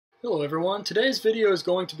Hello everyone, today's video is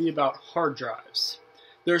going to be about hard drives.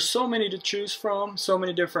 There's so many to choose from, so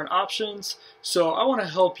many different options, so I want to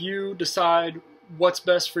help you decide what's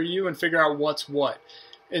best for you and figure out what's what.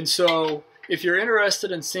 And so if you're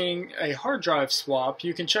interested in seeing a hard drive swap,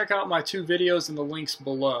 you can check out my two videos in the links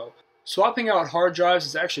below. Swapping out hard drives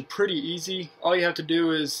is actually pretty easy. All you have to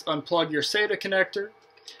do is unplug your SATA connector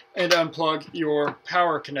and unplug your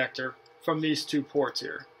power connector from these two ports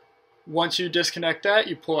here. Once you disconnect that,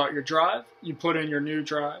 you pull out your drive, you put in your new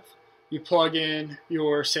drive, you plug in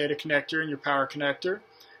your SATA connector and your power connector,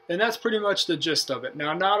 and that's pretty much the gist of it.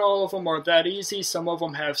 Now, not all of them are that easy. Some of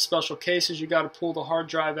them have special cases you got to pull the hard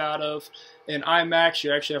drive out of. In iMacs,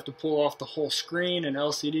 you actually have to pull off the whole screen and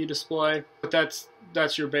LCD display, but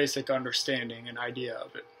that's your basic understanding and idea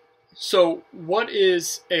of it. So, what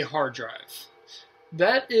is a hard drive?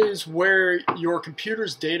 That is where your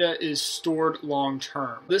computer's data is stored long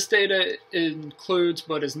term. This data includes,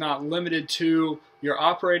 but is not limited to, your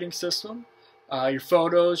operating system, your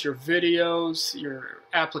photos, your videos, your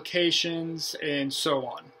applications, and so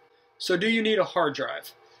on. So do you need a hard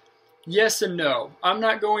drive? Yes and no. I'm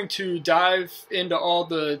not going to dive into all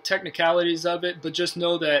the technicalities of it, but just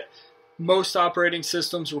know that most operating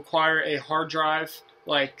systems require a hard drive,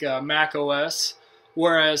 like Mac OS.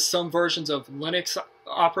 Whereas some versions of Linux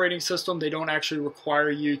operating system, they don't actually require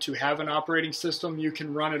you to have an operating system. You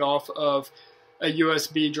can run it off of a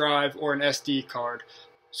USB drive or an SD card.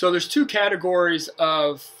 So there's two categories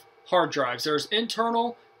of hard drives. There's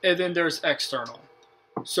internal and then there's external.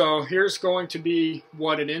 So here's going to be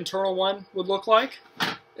what an internal one would look like.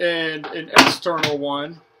 And an external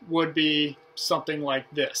one would be something like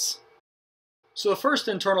this. So the first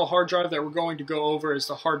internal hard drive that we're going to go over is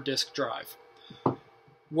the hard disk drive.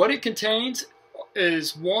 What it contains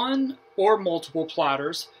is one or multiple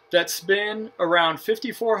platters that spin around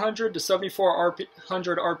 5,400 to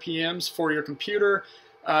 7,400 RPMs for your computer.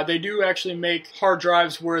 They do actually make hard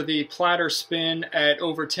drives where the platters spin at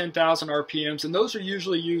over 10,000 RPMs, and those are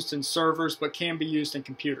usually used in servers but can be used in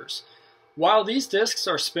computers. While these disks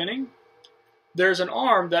are spinning, there's an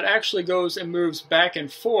arm that actually goes and moves back and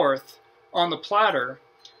forth on the platter,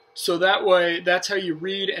 so that way that's how you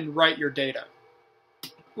read and write your data.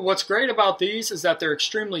 What's great about these is that they're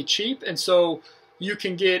extremely cheap, and so you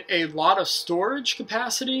can get a lot of storage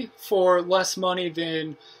capacity for less money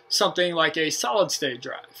than something like a solid-state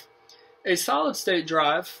drive. A solid-state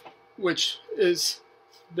drive, which is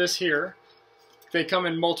this here, they come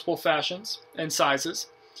in multiple fashions and sizes.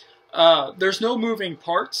 There's no moving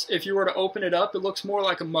parts. If you were to open it up, it looks more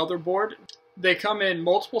like a motherboard. They come in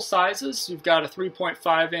multiple sizes. You've got a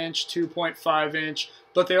 3.5 inch, 2.5 inch,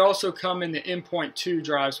 but they also come in the M.2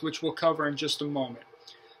 drives, which we'll cover in just a moment.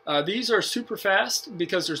 These are super fast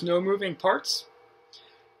because there's no moving parts.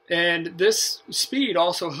 And this speed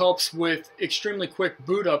also helps with extremely quick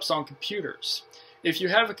boot ups on computers. If you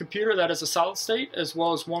have a computer that is a solid state as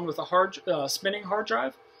well as one with a spinning hard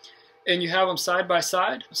drive, and you have them side by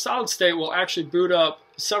side, solid state will actually boot up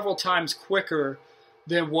several times quicker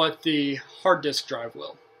than what the hard disk drive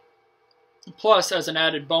will. Plus, as an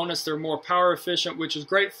added bonus, they're more power efficient, which is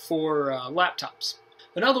great for laptops.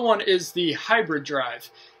 Another one is the hybrid drive.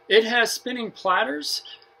 It has spinning platters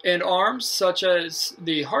and arms such as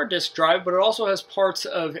the hard disk drive, but it also has parts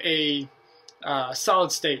of a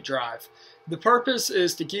solid state drive. The purpose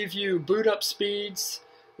is to give you boot up speeds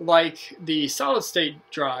like the solid state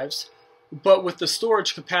drives, but with the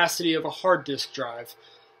storage capacity of a hard disk drive.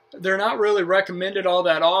 They're not really recommended all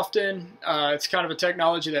that often. It's kind of a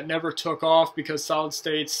technology that never took off because solid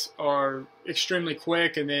states are extremely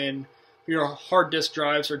quick, and then your hard disk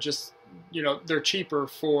drives are just, they're cheaper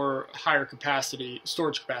for higher capacity,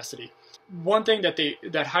 storage capacity. One thing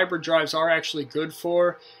that hybrid drives are actually good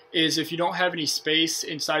for is if you don't have any space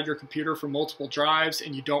inside your computer for multiple drives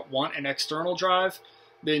and you don't want an external drive,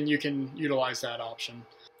 then you can utilize that option.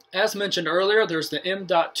 As mentioned earlier, there's the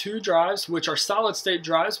M.2 drives, which are solid-state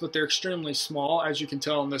drives, but they're extremely small, as you can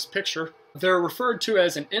tell in this picture. They're referred to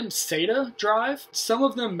as an M-SATA drive. Some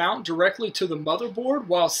of them mount directly to the motherboard,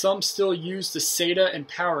 while some still use the SATA and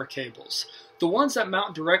power cables. The ones that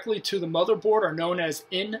mount directly to the motherboard are known as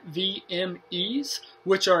NVMEs,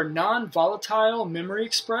 which are non-volatile memory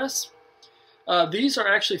express. These are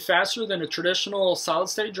actually faster than a traditional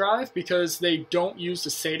solid-state drive because they don't use the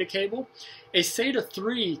SATA cable. A SATA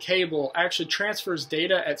 3 cable actually transfers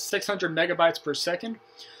data at 600 megabytes per second,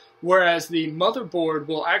 whereas the motherboard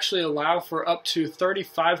will actually allow for up to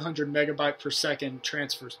 3,500 megabyte per second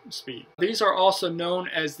transfer speed. These are also known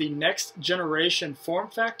as the next generation form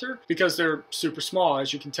factor because they're super small,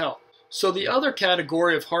 as you can tell. So the other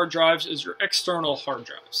category of hard drives is your external hard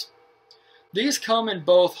drives. These come in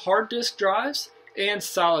both hard disk drives and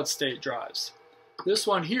solid state drives. This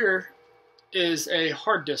one here is a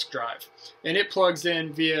hard disk drive, and it plugs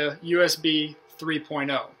in via USB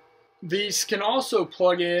 3.0. These can also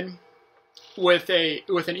plug in with an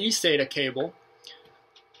eSATA cable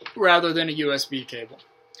rather than a USB cable.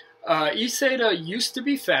 eSATA used to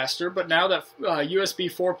be faster, but now that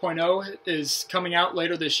USB 4.0 is coming out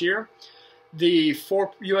later this year, the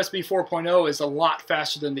USB 4.0 is a lot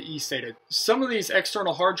faster than the eSATA. Some of these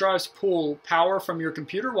external hard drives pull power from your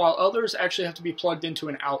computer, while others actually have to be plugged into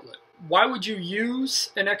an outlet. Why would you use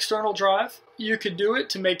an external drive? You could do it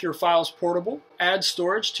to make your files portable, add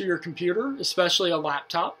storage to your computer, especially a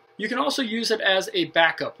laptop. You can also use it as a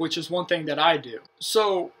backup, which is one thing that I do.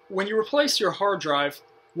 So when you replace your hard drive,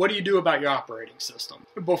 what do you do about your operating system?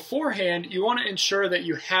 Beforehand, you want to ensure that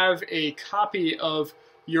you have a copy of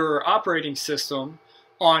your operating system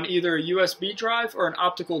on either a USB drive or an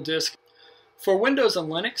optical disk. For Windows and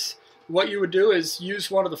Linux, what you would do is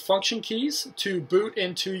use one of the function keys to boot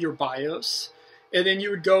into your BIOS, and then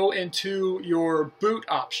you would go into your boot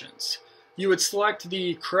options. You would select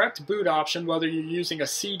the correct boot option, whether you're using a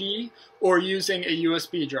CD or using a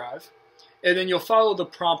USB drive, and then you'll follow the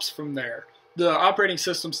prompts from there. The operating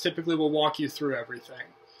systems typically will walk you through everything.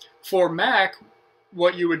 For Mac,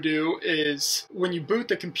 what you would do is when you boot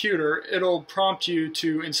the computer, it'll prompt you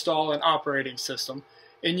to install an operating system.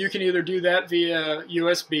 And you can either do that via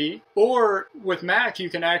USB, or with Mac, you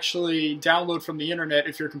can actually download from the internet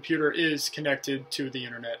if your computer is connected to the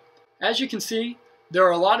internet. As you can see, there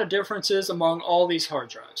are a lot of differences among all these hard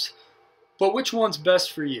drives. But which one's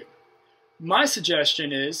best for you? My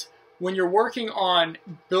suggestion is, when you're working on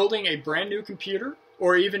building a brand new computer,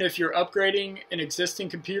 or even if you're upgrading an existing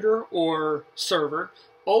computer or server,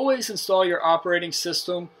 always install your operating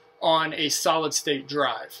system on a solid state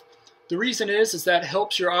drive. The reason is that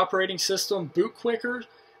helps your operating system boot quicker,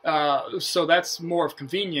 so that's more of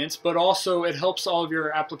convenience, but also it helps all of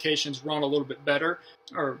your applications run a little bit better,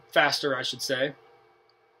 or faster I should say.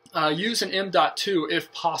 Use an M.2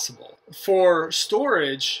 if possible. For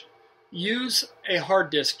storage, use a hard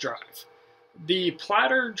disk drive. The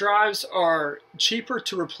platter drives are cheaper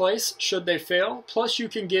to replace should they fail, plus you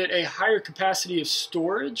can get a higher capacity of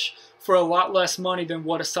storage for a lot less money than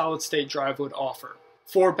what a solid state drive would offer.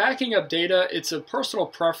 For backing up data, it's a personal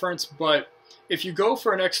preference, but if you go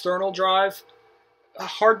for an external drive,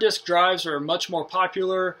 hard disk drives are much more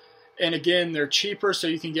popular, and again, they're cheaper, so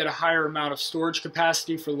you can get a higher amount of storage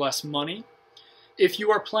capacity for less money. If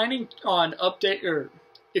you are planning on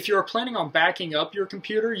backing up your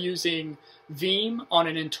computer using Veeam on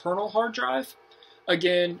an internal hard drive,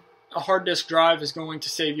 again, a hard disk drive is going to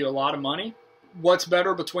save you a lot of money. What's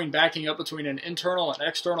better between backing up between an internal and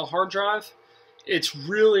external hard drive? It's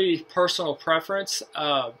really personal preference.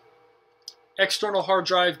 External hard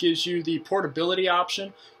drive gives you the portability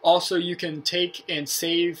option. Also, you can take and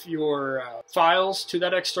save your files to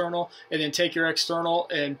that external, and then take your external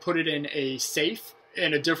and put it in a safe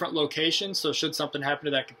in a different location, so should something happen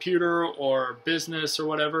to that computer or business or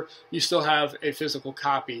whatever, you still have a physical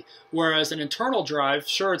copy. Whereas an internal drive,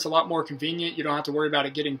 sure, it's a lot more convenient. You don't have to worry about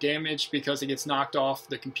it getting damaged because it gets knocked off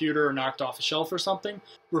the computer or knocked off a shelf or something,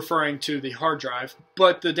 referring to the hard drive.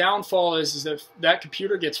 But the downfall is if that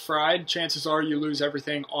computer gets fried, chances are you lose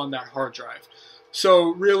everything on that hard drive. So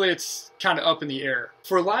really it's kind of up in the air.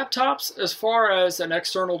 For laptops, as far as an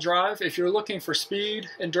external drive, if you're looking for speed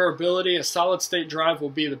and durability, a solid state drive will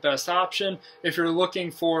be the best option. If you're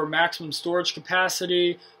looking for maximum storage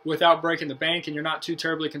capacity without breaking the bank and you're not too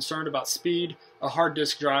terribly concerned about speed, a hard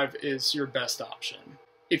disk drive is your best option.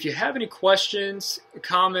 If you have any questions,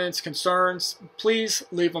 comments, concerns, please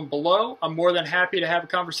leave them below. I'm more than happy to have a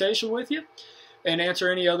conversation with you and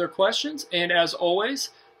answer any other questions. And as always,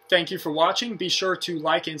 thank you for watching. Be sure to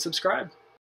like and subscribe.